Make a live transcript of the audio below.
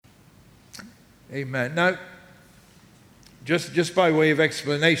Amen. Now, just by way of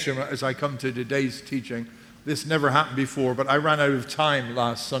explanation, as I come to today's teaching, this never happened before, but I ran out of time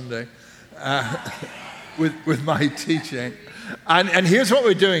last Sunday with my teaching. And here's what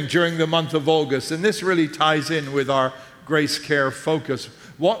we're doing during the month of August, and this really ties in with our Grace Care focus.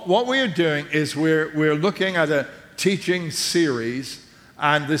 What we are doing is we're looking at a teaching series,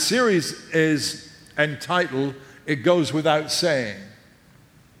 and the series is entitled, It Goes Without Saying.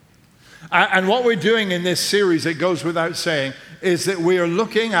 And what we're doing in this series, It Goes Without Saying, is that we are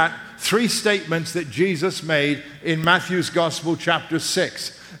looking at three statements that Jesus made in Matthew's Gospel, chapter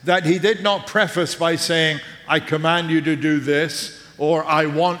 6, that he did not preface by saying, I command you to do this, or I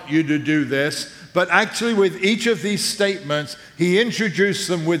want you to do this, but actually with each of these statements, he introduced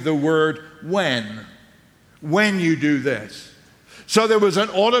them with the word when you do this. So there was an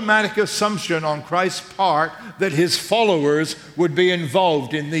automatic assumption on Christ's part that his followers would be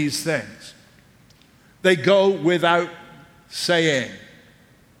involved in these things. They go without saying.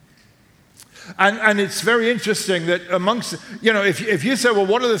 And it's very interesting that amongst, if you say, well,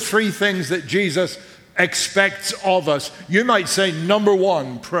 what are the three things that Jesus expects of us? You might say, number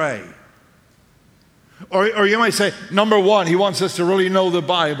one, pray. Or you might say, number one, he wants us to really know the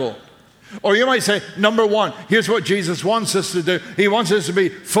Bible. Or you might say, number one, here's what Jesus wants us to do. He wants us to be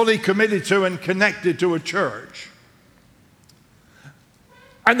fully committed to and connected to a church.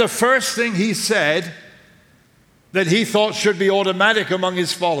 And the first thing he said that he thought should be automatic among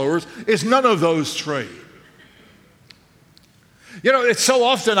his followers is none of those three. It's so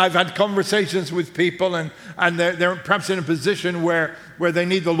often I've had conversations with people and they're perhaps in a position where they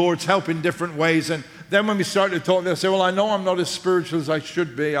need the Lord's help in different ways. And then when we start to talk, they'll say, well, I know I'm not as spiritual as I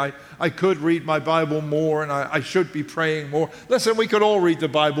should be. I could read my Bible more and I should be praying more. Listen, we could all read the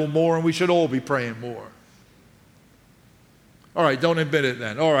Bible more and we should all be praying more. All right, don't admit it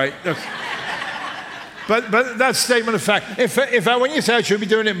then. All right. But that's statement of fact. When you say I should be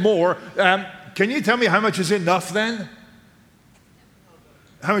doing it more, can you tell me how much is enough then?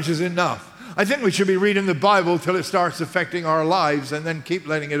 How much is enough? I think we should be reading the Bible till it starts affecting our lives and then keep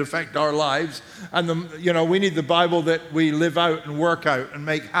letting it affect our lives. And we need the Bible that we live out and work out and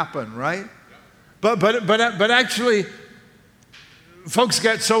make happen, right? But actually, folks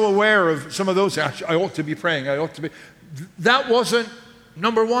get so aware of some of those, I ought to be praying, I ought to be. That wasn't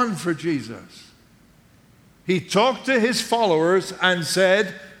number one for Jesus. He talked to his followers and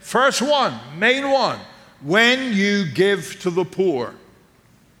said, first one, main one, when you give to the poor.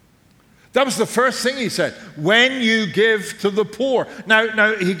 That was the first thing he said, when you give to the poor.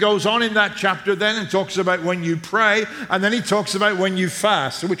 Now he goes on in that chapter then and talks about when you pray, and then he talks about when you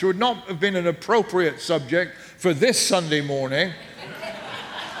fast, which would not have been an appropriate subject for this Sunday morning,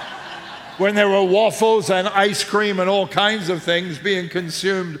 when there were waffles and ice cream and all kinds of things being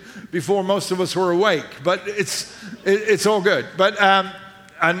consumed before most of us were awake. But it's all good. But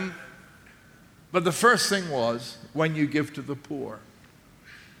the first thing was when you give to the poor.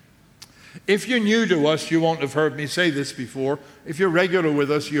 If you're new to us, you won't have heard me say this before. If you're regular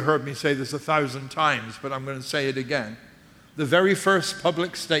with us, you heard me say this 1,000 times, but I'm going to say it again. The very first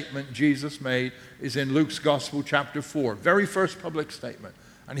public statement Jesus made is in Luke's Gospel, chapter 4. Very first public statement.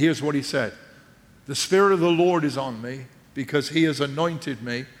 And here's what he said. The Spirit of the Lord is on me because he has anointed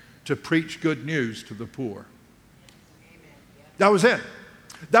me to preach good news to the poor. That was it.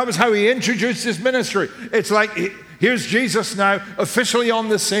 That was how he introduced his ministry. It's like, here's Jesus now, officially on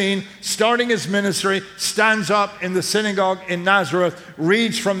the scene, starting his ministry, stands up in the synagogue in Nazareth,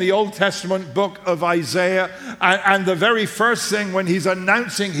 reads from the Old Testament book of Isaiah, and the very first thing when he's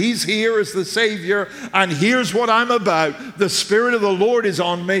announcing he's here as the Savior, and here's what I'm about, the Spirit of the Lord is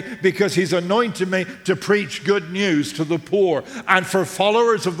on me because he's anointed me to preach good news to the poor. And for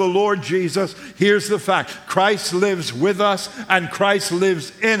followers of the Lord Jesus, here's the fact. Christ lives with us, and Christ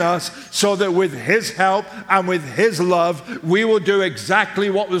lives in us, so that with his help and with his love, we will do exactly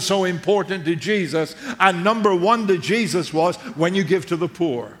what was so important to Jesus. And number one to Jesus was when you give to the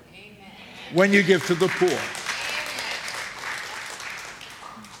poor. Amen. When you give to the poor.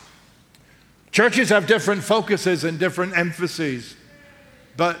 Churches have different focuses and different emphases.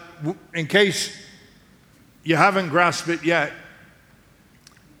 But in case you haven't grasped it yet,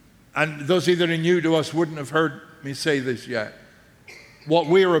 and those that are new to us wouldn't have heard me say this yet, what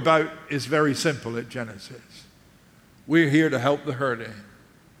we're about is very simple at Genesis. We're here to help the hurting,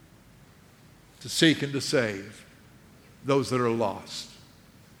 to seek and to save those that are lost.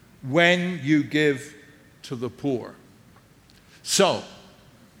 When you give to the poor. So,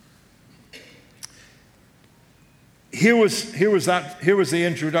 here was the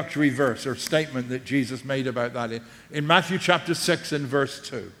introductory verse or statement that Jesus made about that in Matthew chapter 6 and verse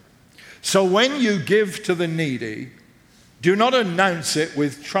 2. So when you give to the needy, do not announce it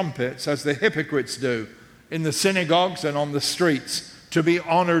with trumpets as the hypocrites do in the synagogues and on the streets to be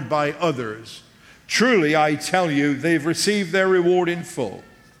honored by others. Truly, I tell you, they've received their reward in full.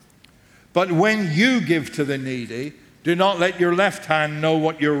 But when you give to the needy, do not let your left hand know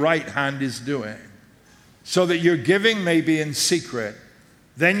what your right hand is doing, so that your giving may be in secret.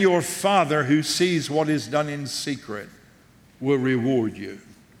 Then your Father who sees what is done in secret will reward you.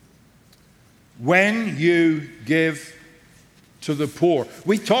 When you give to the poor.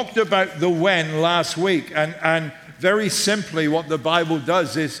 We talked about the when last week, and very simply what the Bible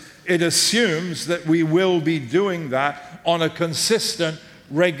does is it assumes that we will be doing that on a consistent,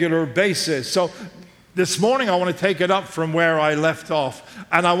 regular basis. So this morning I want to take it up from where I left off,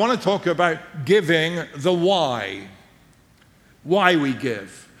 and I want to talk about giving the why. Why we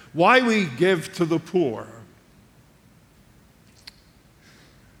give. Why we give to the poor.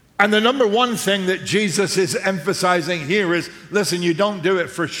 And the number one thing that Jesus is emphasizing here is, listen, you don't do it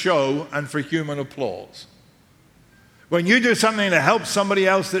for show and for human applause. When you do something to help somebody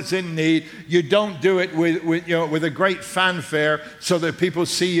else that's in need, you don't do it with a great fanfare so that people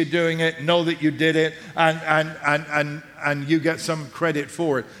see you doing it, know that you did it, and you get some credit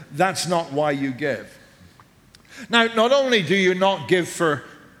for it. That's not why you give. Now, not only do you not give for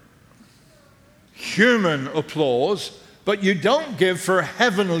human applause, but you don't give for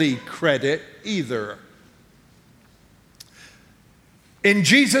heavenly credit either. In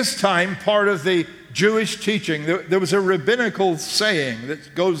Jesus' time, part of the Jewish teaching, there was a rabbinical saying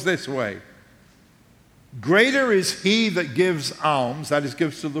that goes this way. Greater is he that gives alms, that is,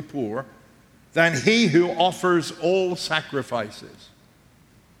 gives to the poor, than he who offers all sacrifices.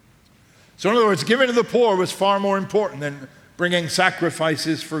 So in other words, giving to the poor was far more important than bringing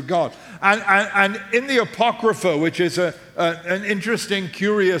sacrifices for God. And in the Apocrypha, which is an interesting,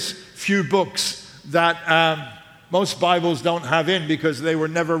 curious few books that most Bibles don't have in because they were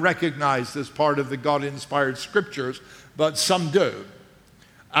never recognized as part of the God-inspired scriptures, but some do.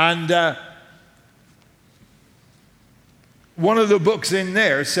 And one of the books in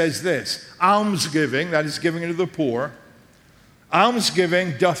there says this: almsgiving, that is giving to the poor,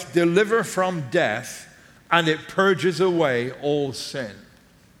 almsgiving doth deliver from death, and it purges away all sin.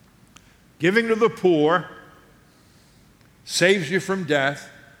 Giving to the poor saves you from death,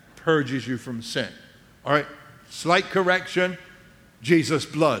 purges you from sin. All right, slight correction, Jesus'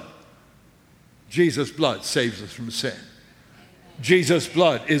 blood. Jesus' blood saves us from sin. Jesus'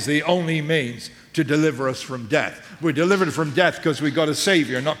 blood is the only means to deliver us from death. We're delivered from death because we got a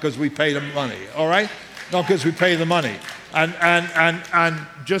Savior, not because we pay the money, all right? Not because we pay the money. And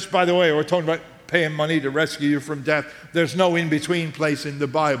just by the way, we're talking about paying money to rescue you from death. There's no in-between place in the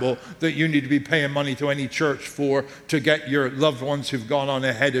Bible that you need to be paying money to any church for to get your loved ones who've gone on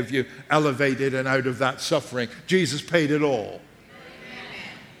ahead of you elevated and out of that suffering. Jesus paid it all.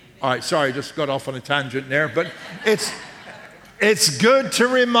 All right, sorry, just got off on a tangent there, but it's good to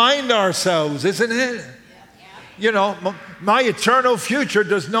remind ourselves, isn't it? You know, my eternal future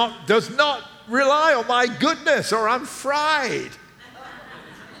does not rely on my goodness, or I'm fried.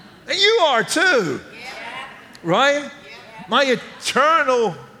 And you are too, right? My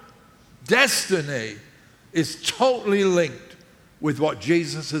eternal destiny is totally linked with what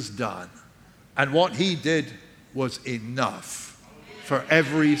Jesus has done. And what he did was enough for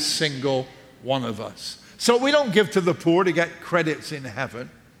every single one of us. So we don't give to the poor to get credits in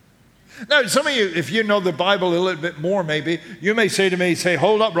heaven. Now, some of you, if you know the Bible a little bit more maybe, you may say to me,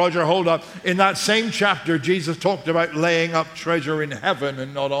 hold up, Roger, hold up. In that same chapter, Jesus talked about laying up treasure in heaven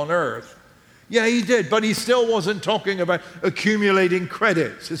and not on earth. Yeah, he did, but he still wasn't talking about accumulating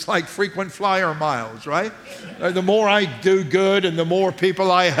credits. It's like frequent flyer miles, right? The more I do good and the more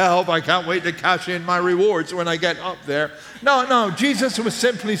people I help, I can't wait to cash in my rewards when I get up there. No, Jesus was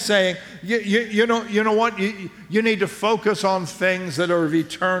simply saying, you know what? You need to focus on things that are of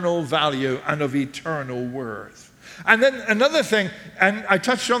eternal value and of eternal worth. And then another thing, and I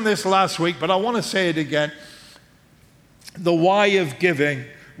touched on this last week, but I want to say it again, the why of giving.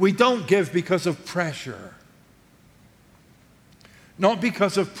 We don't give because of pressure. Not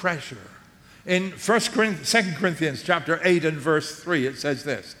because of pressure. In 2 Corinthians chapter 8 and verse 3, it says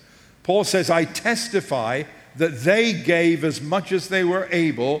this. Paul says, I testify that they gave as much as they were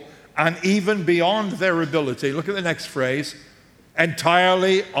able and even beyond their ability. Look at the next phrase.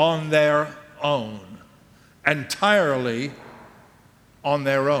 Entirely on their own. Entirely on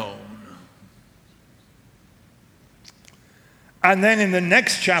their own. And then in the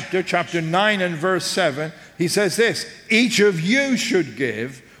next chapter, chapter 9 and verse 7, he says this, each of you should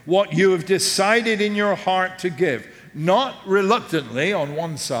give what you have decided in your heart to give, not reluctantly on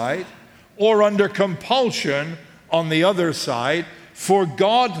one side, or under compulsion on the other side, for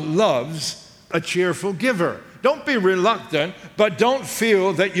God loves a cheerful giver. Don't be reluctant, but don't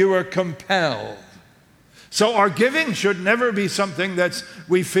feel that you are compelled. So our giving should never be something that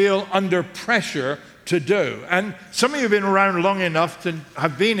we feel under pressure to do. And some of you have been around long enough to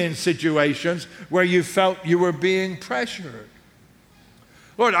have been in situations where you felt you were being pressured.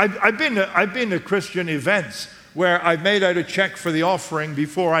 Lord, I've been to Christian events where I've made out a check for the offering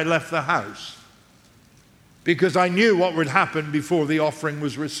before I left the house, because I knew what would happen before the offering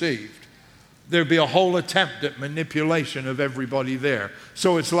was received. There'd be a whole attempt at manipulation of everybody there.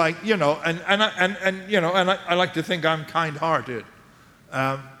 So it's like, and I like to think I'm kind-hearted.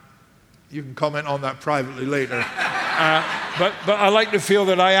 You can comment on that privately later. But I like to feel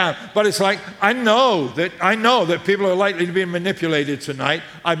that I am. But it's like, I know that people are likely to be manipulated tonight.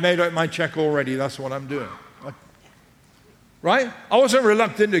 I've made out my check already. That's what I'm doing. Right? I wasn't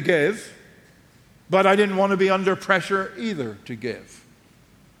reluctant to give, but I didn't want to be under pressure either to give.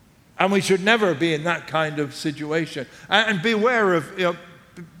 And we should never be in that kind of situation. And beware of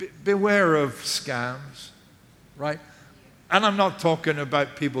scams, right? And I'm not talking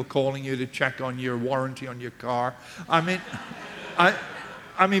about people calling you to check on your warranty on your car. I mean,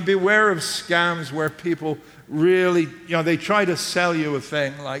 beware of scams where people really, they try to sell you a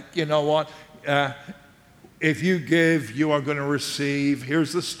thing like, you know what, if you give, you are going to receive.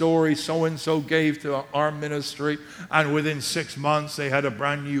 Here's the story. So-and-so gave to our ministry, and within 6 months they had a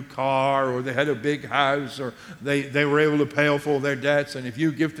brand new car, or they had a big house, or they were able to pay off all their debts, and if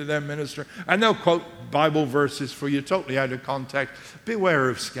you give to their ministry, and they'll quote Bible verses for you totally out of context. Beware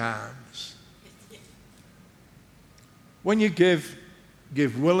of scams. When you give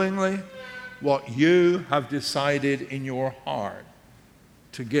willingly what you have decided in your heart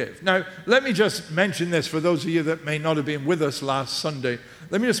to give. Now, let me just mention this for those of you that may not have been with us last Sunday.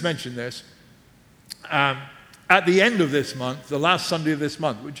 Let me just mention this. At the end of this month, the last Sunday of this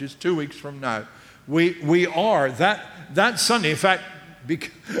month, which is 2 weeks from now, we are, that Sunday, in fact,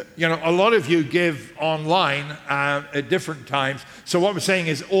 a lot of you give online at different times. So what we're saying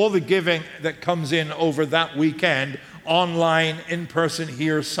is all the giving that comes in over that weekend, online, in person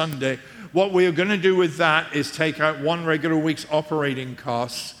here Sunday, what we are going to do with that is take out one regular week's operating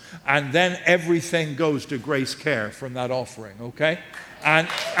costs, and then everything goes to Grace Care from that offering, okay? And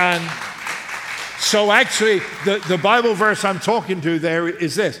so actually, the Bible verse I'm talking to there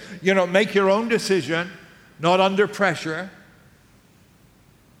is this. Make your own decision, not under pressure.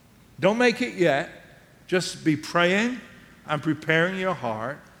 Don't make it yet. Just be praying and preparing your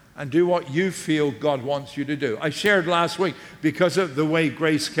heart, and do what you feel God wants you to do. I shared last week, because of the way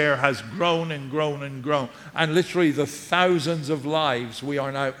Grace Care has grown and grown and grown, and literally the thousands of lives we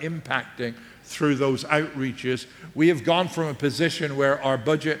are now impacting through those outreaches, we have gone from a position where our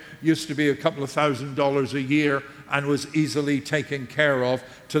budget used to be a couple of $1,000s a year and was easily taken care of,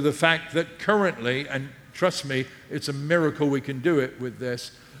 to the fact that currently, and trust me, it's a miracle we can do it with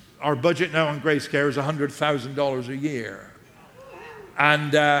this, our budget now on Grace Care is $100,000 a year.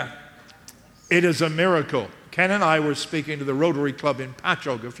 And it is a miracle. Ken and I were speaking to the Rotary Club in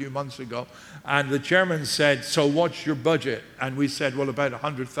Patchogue a few months ago, and the chairman said, so what's your budget? And we said, well, about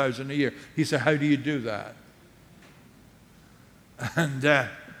 $100,000 a year. He said, how do you do that? And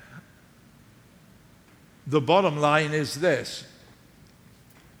the bottom line is this.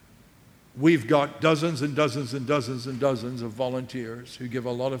 We've got dozens and dozens and dozens and dozens of volunteers who give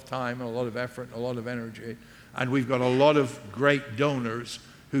a lot of time and a lot of effort and a lot of energy. And we've got a lot of great donors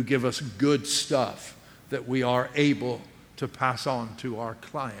who give us good stuff that we are able to pass on to our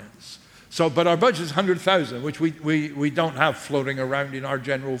clients. So, but our budget is $100,000, which we don't have floating around in our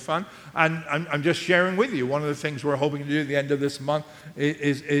general fund. And I'm just sharing with you, one of the things we're hoping to do at the end of this month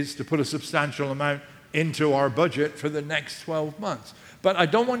is to put a substantial amount into our budget for the next 12 months. But I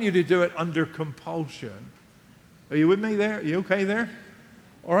don't want you to do it under compulsion. Are you with me there? Are you okay there?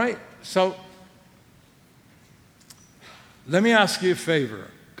 All right. So let me ask you a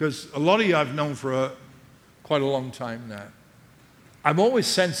favor, because a lot of you I've known for quite a long time now. I'm always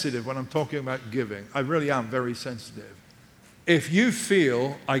sensitive when I'm talking about giving. I really am very sensitive. If you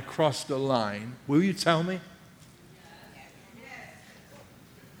feel I crossed a line, will you tell me?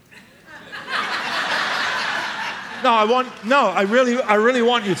 I really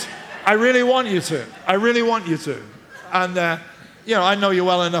want you to. I really want you to. I really want you to. And I know you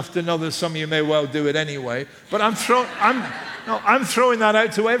well enough to know that some of you may well do it anyway. But I'm throwing that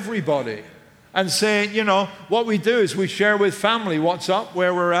out to everybody and saying, what we do is we share with family what's up,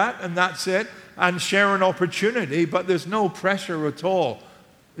 where we're at, and that's it, and share an opportunity. But there's no pressure at all.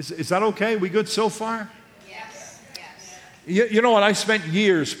 Is that okay? We good so far? Yes. You know what? I spent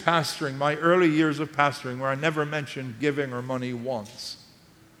years pastoring, my early years of pastoring, where I never mentioned giving or money once.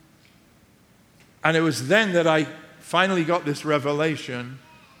 And it was then that I finally got this revelation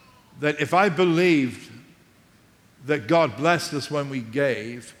that if I believed that God blessed us when we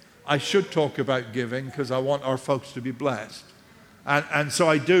gave, I should talk about giving because I want our folks to be blessed. And so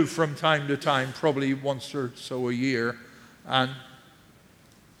I do from time to time, probably once or so a year. And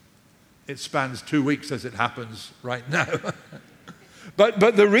it spans 2 weeks as it happens right now. but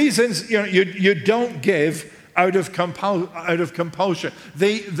the reasons, you don't give out of compulsion.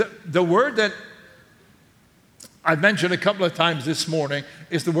 The word that I've mentioned a couple of times this morning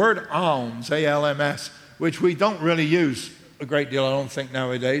is the word alms, A-L-M-S, which we don't really use a great deal, I don't think,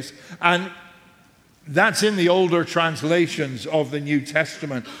 nowadays. And that's in the older translations of the New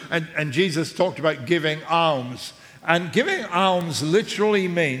Testament. And Jesus talked about giving alms. And giving alms literally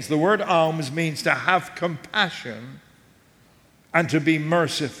means, the word alms means to have compassion and to be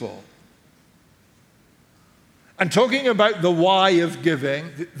merciful. And talking about the why of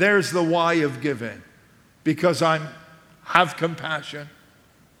giving, there's the why of giving. Because I have compassion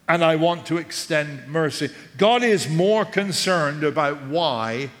and I want to extend mercy. God is more concerned about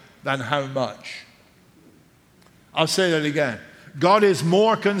why than how much. I'll say that again. God is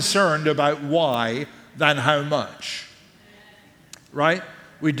more concerned about why than how much. Right?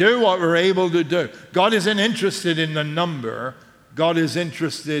 We do what we're able to do. God isn't interested in the number. God is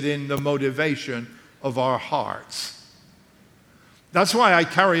interested in the motivation of our hearts. That's why I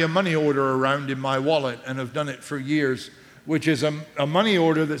carry a money order around in my wallet and have done it for years, which is a money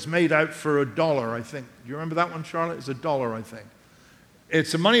order that's made out for $1, I think. Do you remember that one, Charlotte? It's $1, I think.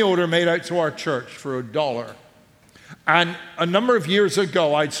 It's a money order made out to our church for $1. And a number of years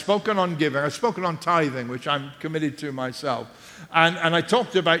ago, I'd spoken on giving. I'd spoken on tithing, which I'm committed to myself. And I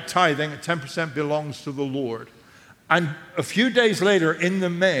talked about tithing. 10% belongs to the Lord. And a few days later, in the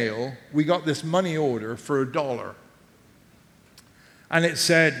mail, we got this money order for $1. And it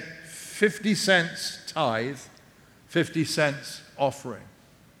said 50 cents tithe, 50 cents offering.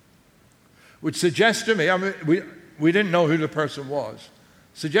 Which suggests to me, I mean, we didn't know who the person was.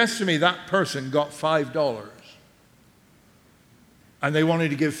 Suggests to me that person got $5. And they wanted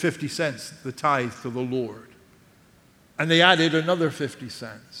to give 50 cents, the tithe, to the Lord. And they added another 50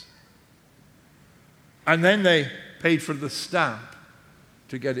 cents. And then they paid for the stamp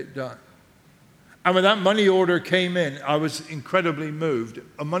to get it done. And when that money order came in, I was incredibly moved.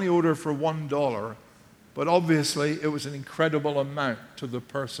 A money order for $1, but obviously it was an incredible amount to the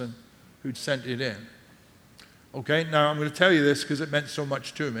person who'd sent it in. Okay, now I'm going to tell you this because it meant so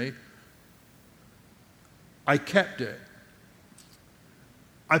much to me. I kept it.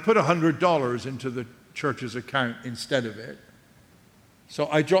 I put $100 into the church's account instead of it. So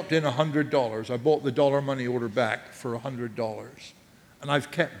I dropped in $100. I bought the dollar money order back for $100. And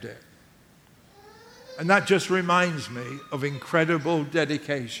I've kept it. And that just reminds me of incredible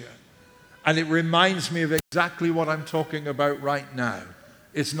dedication. And it reminds me of exactly what I'm talking about right now.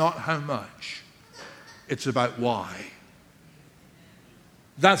 It's not how much. It's about why.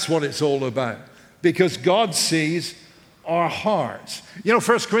 That's what it's all about. Because God sees our hearts. You know,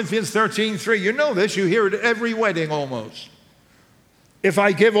 1 Corinthians 13:3, you know this, you hear it at every wedding almost. If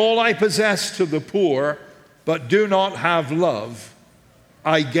I give all I possess to the poor, but do not have love,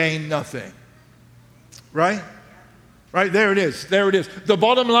 I gain nothing. Right? Right, there it is. There it is. The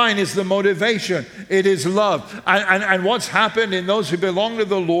bottom line is the motivation. It is love. And what's happened in those who belong to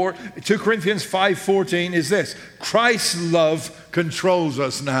the Lord, 2 Corinthians 5:14 is this. Christ's love controls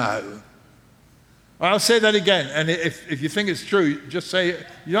us now. I'll say that again. And if you think it's true, just say it.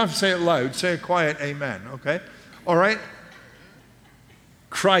 You don't have to say it loud. Say a quiet amen, okay? All right?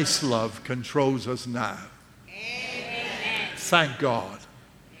 Christ's love controls us now. Amen. Thank God.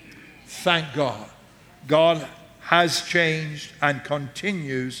 Thank God. God has changed and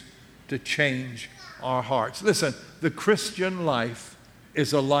continues to change our hearts. Listen, the Christian life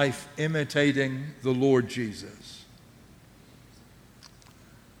is a life imitating the Lord Jesus.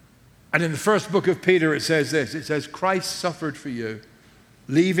 And in the first book of Peter, it says this. It says, Christ suffered for you,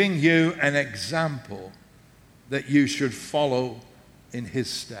 leaving you an example that you should follow in his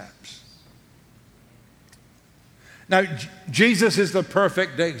steps. Now, Jesus is the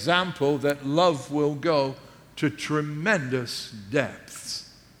perfect example that love will go to tremendous depths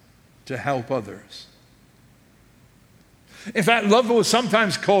to help others. In fact, love will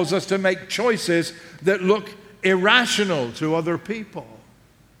sometimes cause us to make choices that look irrational to other people.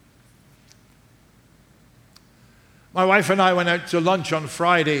 My wife and I went out to lunch on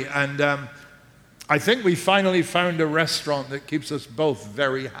Friday, and I think we finally found a restaurant that keeps us both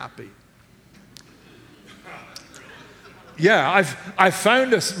very happy. Yeah, I've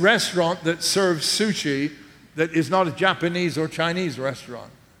found a restaurant that serves sushi that is not a Japanese or Chinese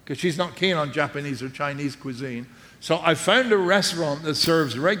restaurant, because she's not keen on Japanese or Chinese cuisine. So I found a restaurant that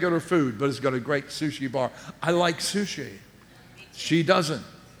serves regular food, but it's got a great sushi bar. I like sushi. She doesn't.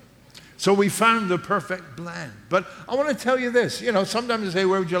 So we found the perfect blend. But I want to tell you this. You know, sometimes I say,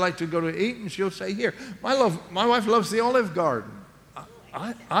 where would you like to go to eat? And she'll say, here. My wife loves the Olive Garden.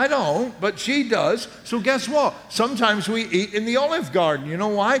 I don't, but she does. So guess what? Sometimes we eat in the Olive Garden. You know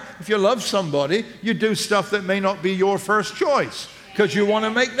why? If you love somebody, you do stuff that may not be your first choice because you want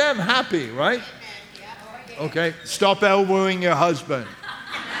to make them happy, right? Okay, stop elbowing your husband.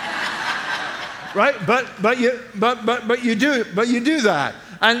 Right? But you do that.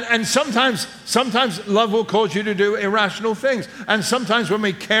 And sometimes love will cause you to do irrational things. And sometimes when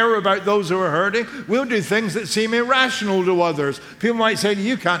we care about those who are hurting, we'll do things that seem irrational to others. People might say,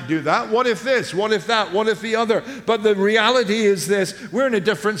 you can't do that. What if this? What if that? What if the other? But the reality is this: we're in a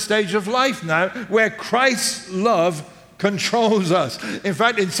different stage of life now where Christ's love controls us. In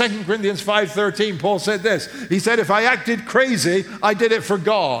fact, in 2 Corinthians 5:13, Paul said this. He said, if I acted crazy, I did it for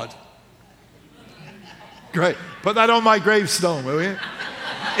God. Great. Put that on my gravestone, will you?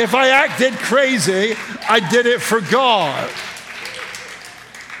 If I acted crazy, I did it for God.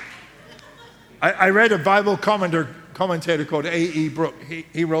 I read a Bible commentator called A.E. Brooke.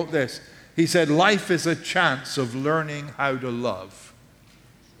 He wrote this. He said, life is a chance of learning how to love.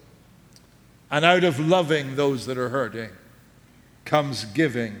 And out of loving those that are hurting comes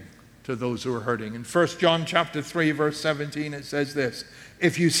giving to those who are hurting. In 1 John chapter 3, verse 17, it says this: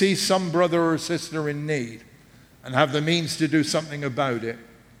 if you see some brother or sister in need and have the means to do something about it,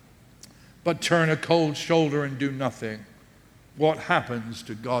 but turn a cold shoulder and do nothing, what happens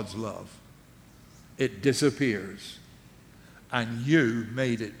to God's love? It disappears, and you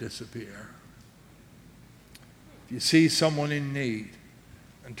made it disappear. If you see someone in need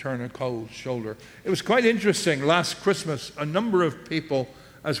and turn a cold shoulder. It was quite interesting. Last Christmas, a number of people,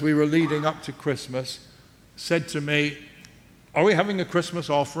 as we were leading up to Christmas, said to me, are we having a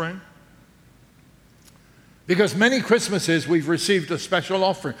Christmas offering? Because many Christmases we've received a special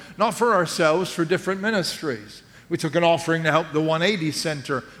offering, not for ourselves, for different ministries. We took an offering to help the 180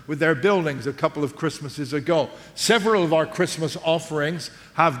 Center with their buildings a couple of Christmases ago. Several of our Christmas offerings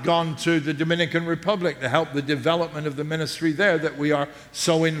have gone to the Dominican Republic to help the development of the ministry there that we are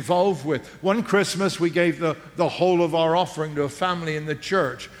so involved with. One Christmas we gave the whole of our offering to a family in the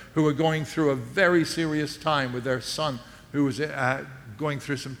church who were going through a very serious time with their son who was going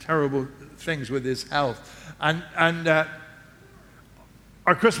through some terrible things with his health. And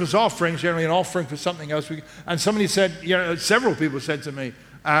our Christmas offerings, generally an offering for something else. And somebody said, several people said to me,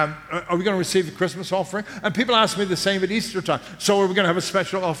 are we going to receive the Christmas offering? And people ask me the same at Easter time. So are we going to have a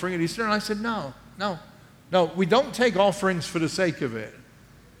special offering at Easter? And I said, no. We don't take offerings for the sake of it.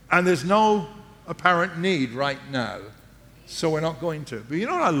 And there's no apparent need right now. So we're not going to. But you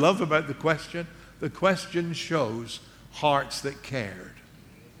know what I love about the question? The question shows hearts that cared.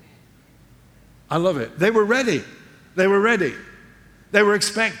 I love it. They were ready. They were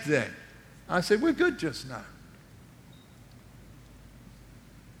expecting. I said, we're good just now.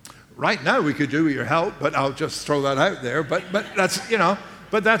 Right now we could do with your help, but I'll just throw that out there. But that's,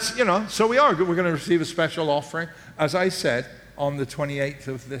 so we are good. We're going to receive a special offering, as I said, on the 28th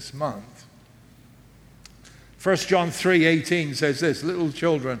of this month. 1 John 3:18 says this: little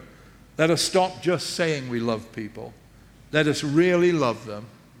children, let us stop just saying we love people. Let us really love them.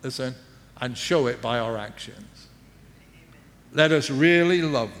 Listen. And show it by our actions. Let us really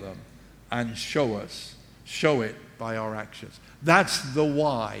love them and show it by our actions. That's the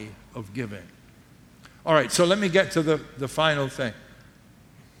why of giving. All right, so let me get to the final thing.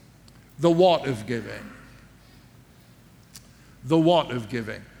 The what of giving. The what of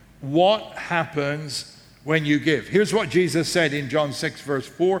giving. What happens when you give? Here's what Jesus said in John 6, verse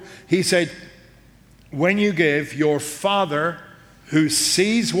 4. He said, when you give, your Father who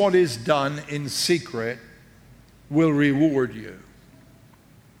sees what is done in secret will reward you.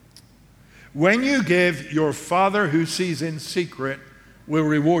 When you give, your Father who sees in secret will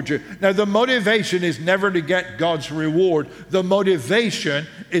reward you. Now, the motivation is never to get God's reward. The motivation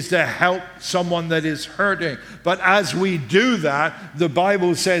is to help someone that is hurting. But as we do that, the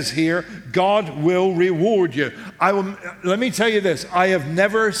Bible says here, God will reward you. Let me tell you this. I have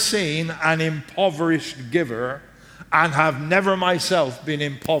never seen an impoverished giver and have never myself been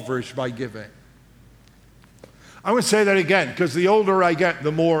impoverished by giving. I would say that again, because the older I get,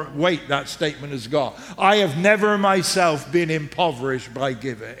 the more weight that statement has got. I have never myself been impoverished by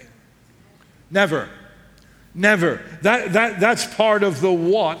giving. Never. Never. That's part of the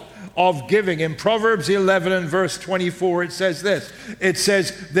what of giving. In Proverbs 11 and verse 24, it says this. It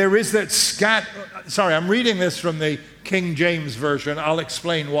says, there is that sorry, I'm reading this from the King James Version. I'll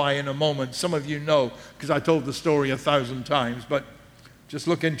explain why in a moment. Some of you know, because I told the story 1,000 times, but just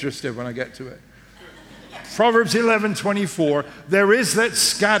look interested when I get to it. Proverbs 11:24, there is that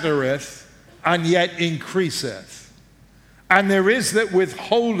scattereth and yet increaseth, and there is that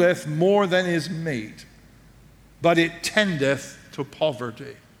withholdeth more than is meet, but it tendeth to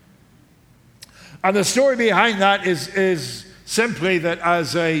poverty. And the story behind that is simply that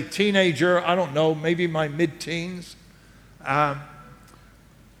as a teenager, I don't know, maybe my mid-teens,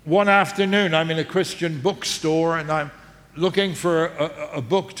 one afternoon I'm in a Christian bookstore and I'm looking for a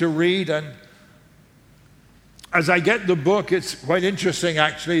book to read, and as I get the book, it's quite interesting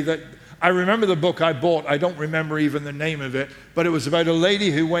actually that I remember the book I bought. I don't remember even the name of it, but it was about a lady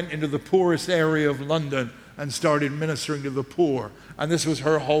who went into the poorest area of London and started ministering to the poor. And this was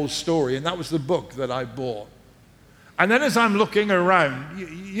her whole story, and that was the book that I bought. And then as I'm looking around,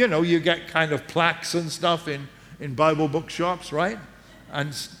 you know, you get kind of plaques and stuff in Bible bookshops, right?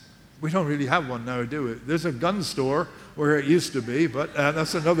 And we don't really have one now, do we? There's a gun store where it used to be, but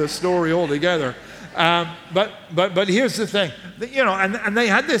that's another story altogether. But here's the thing, you know, and they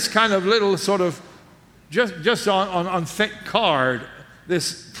had this kind of little sort of, just on thick card,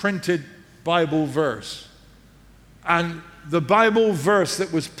 this printed Bible verse. And the Bible verse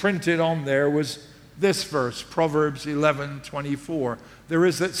that was printed on there was this verse, Proverbs 11:24. There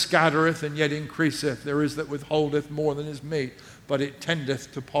is that scattereth and yet increaseth. There is that withholdeth more than is meet, but it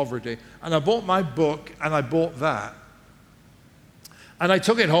tendeth to poverty. And I bought my book, and I bought that. And I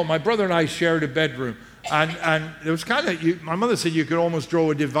took it home. My brother and I shared a bedroom. And it was kind of, my mother said you could almost draw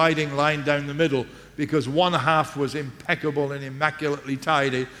a dividing line down the middle, because one half was impeccable and immaculately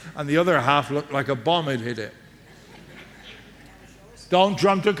tidy, and the other half looked like a bomb had hit it. Don't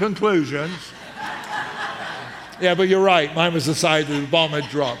jump to conclusions. Yeah, but you're right. Mine was the side that the bomb had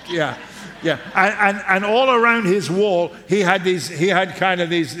dropped. Yeah. And all around his wall, he had kind of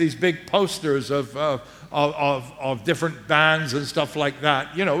these big posters of different bands and stuff like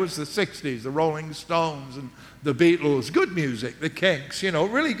that. You know, it was the 60s, the Rolling Stones and the Beatles, good music, the Kinks, you know,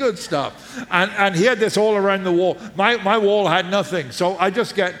 really good stuff. And he had this all around the wall. My wall had nothing, so I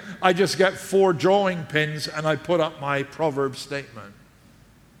just get 4 drawing pins and I put up my Proverbs statement.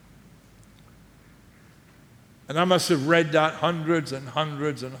 And I must have read that hundreds and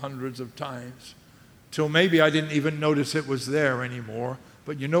hundreds and hundreds of times, till maybe I didn't even notice it was there anymore.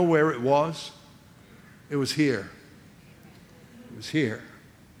 But you know where it was? It was here. It was here.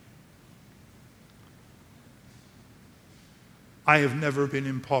 I have never been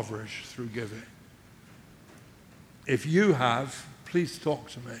impoverished through giving. If you have, please talk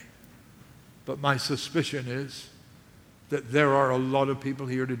to me. But my suspicion is that there are a lot of people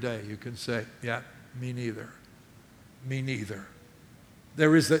here today who can say, yeah, me neither. Me neither.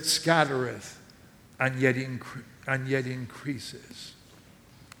 There is that scattereth and yet increases.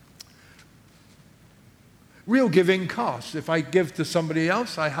 Real giving costs. If I give to somebody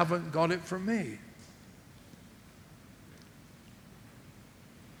else, I haven't got it for me.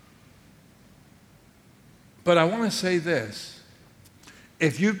 But I want to say this.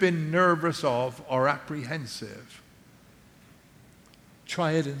 If you've been nervous of or apprehensive,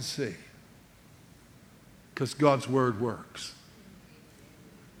 try it and see. Because God's word works.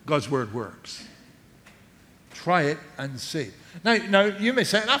 God's word works. Try it and see. Now you may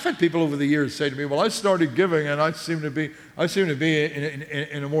say, and I've had people over the years say to me, well, I started giving and I seem to be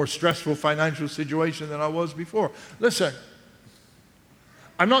in a more stressful financial situation than I was before. Listen,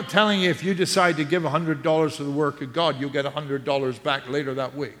 I'm not telling you if you decide to give $100 to the work of God, you'll get $100 back later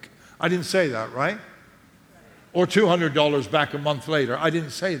that week. I didn't say that, right? Or $200 back a month later. I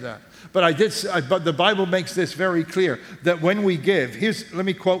didn't say that. But but the Bible makes this very clear, that when we give, let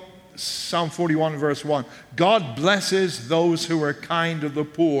me quote Psalm 41 verse 1. God blesses those who are kind to the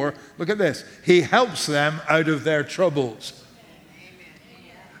poor. Look at this. He helps them out of their troubles.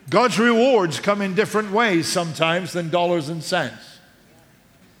 God's rewards come in different ways sometimes than dollars and cents.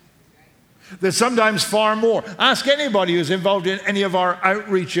 There's sometimes far more. Ask anybody who's involved in any of our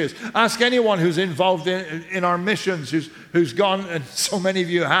outreaches. Ask anyone who's involved in our missions, who's gone, and so many of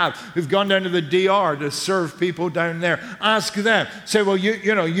you have, who've gone down to the DR to serve people down there. Ask them. Say, well,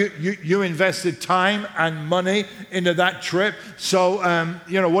 you invested time and money into that trip, so,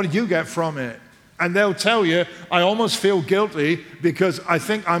 what did you get from it? And they'll tell you, I almost feel guilty because I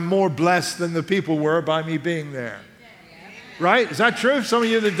think I'm more blessed than the people were by me being there. Right? Is that true? Some of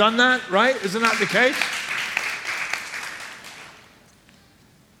you have done that, right? Isn't that the case?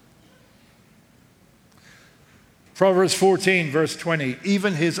 Proverbs 14, verse 20,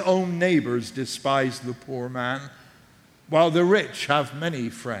 even his own neighbors despise the poor man, while the rich have many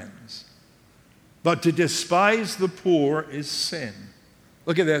friends. But to despise the poor is sin.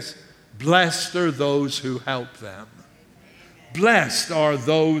 Look at this. Blessed are those who help them. Blessed are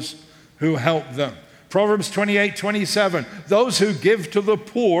those who help them. Proverbs 28, 27, those who give to the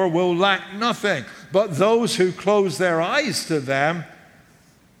poor will lack nothing, but those who close their eyes to them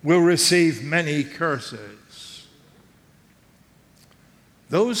will receive many curses.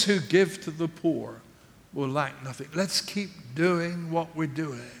 Those who give to the poor will lack nothing. Let's keep doing what we're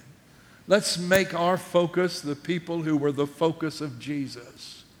doing. Let's make our focus the people who were the focus of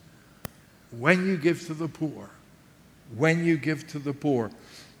Jesus. When you give to the poor, when you give to the poor.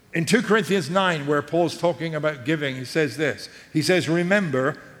 In 2 Corinthians 9, where Paul's talking about giving, he says this. He says,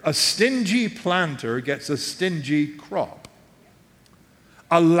 remember, a stingy planter gets a stingy crop.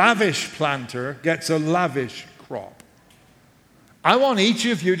 A lavish planter gets a lavish crop. I want each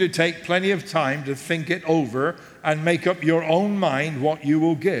of you to take plenty of time to think it over and make up your own mind what you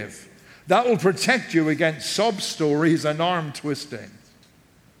will give. That will protect you against sob stories and arm twisting.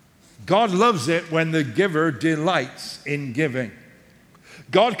 God loves it when the giver delights in giving.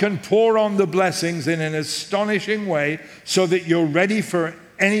 God can pour on the blessings in an astonishing way so that you're ready for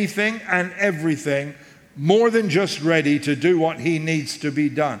anything and everything, more than just ready to do what he needs to be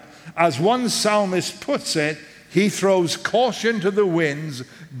done. As one psalmist puts it, he throws caution to the winds,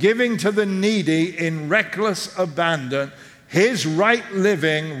 giving to the needy in reckless abandon. His right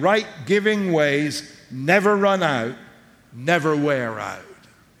living, right giving ways never run out, never wear out.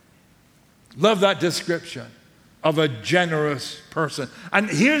 Love that description of a generous person. And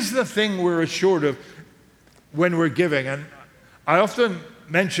here's the thing we're assured of when we're giving. And I often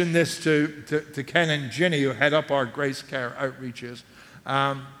mention this to Ken and Ginny, who head up our Grace Care outreaches.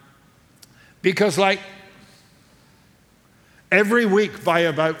 Because like every week by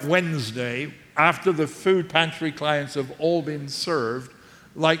about Wednesday, after the food pantry clients have all been served,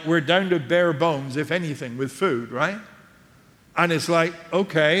 like we're down to bare bones, if anything, with food, right? And it's like,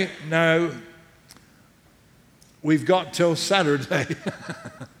 okay, now we've got till Saturday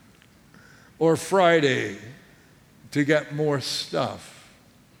or Friday to get more stuff.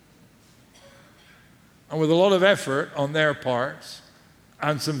 And with a lot of effort on their parts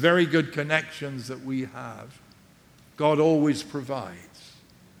and some very good connections that we have, God always provides.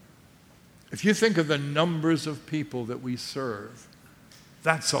 If you think of the numbers of people that we serve,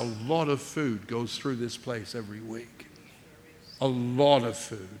 that's a lot of food goes through this place every week. A lot of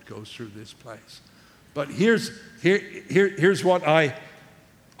food goes through this place. But here's what I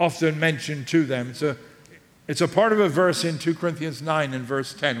often mention to them. It's a part of a verse in 2 Corinthians 9 and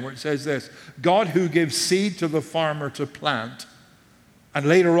verse 10 where it says this, God who gives seed to the farmer to plant and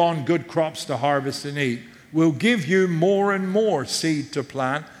later on good crops to harvest and eat will give you more and more seed to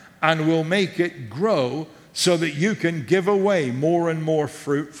plant and will make it grow so that you can give away more and more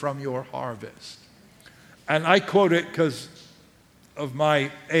fruit from your harvest. And I quote it because of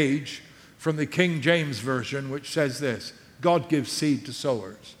my age from the King James Version, which says this, God gives seed to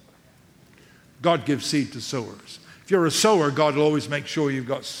sowers. God gives seed to sowers. If you're a sower, God will always make sure you've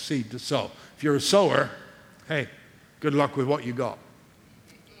got seed to sow. If you're a sower, hey, good luck with what you got.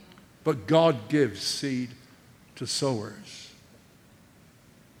 But God gives seed to sowers.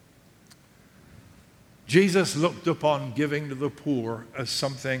 Jesus looked upon giving to the poor as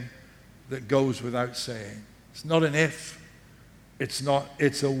something that goes without saying. It's not an if, it's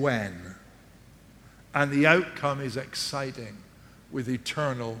a when. And the outcome is exciting with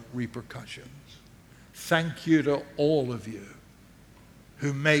eternal repercussions. Thank you to all of you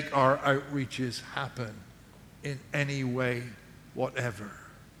who make our outreaches happen in any way, whatever.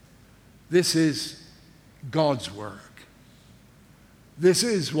 This is God's work. This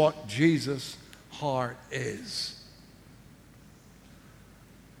is what Jesus' heart is.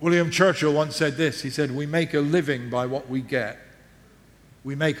 William Churchill once said this. He said, we make a living by what we get.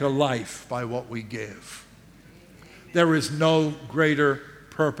 We make a life by what we give. There is no greater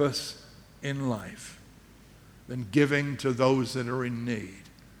purpose in life than giving to those that are in need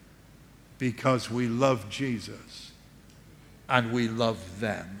because we love Jesus and we love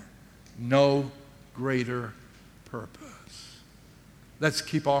them. No greater purpose. Let's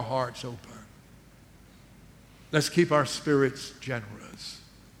keep our hearts open. Let's keep our spirits generous.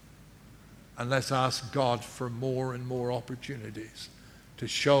 And let's ask God for more and more opportunities to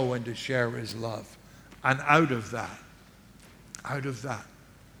show and to share his love. And out of that,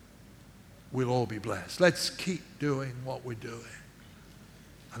 we'll all be blessed. Let's keep doing what we're doing.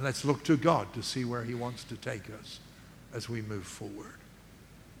 And let's look to God to see where he wants to take us as we move forward.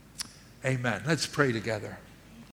 Amen. Let's pray together.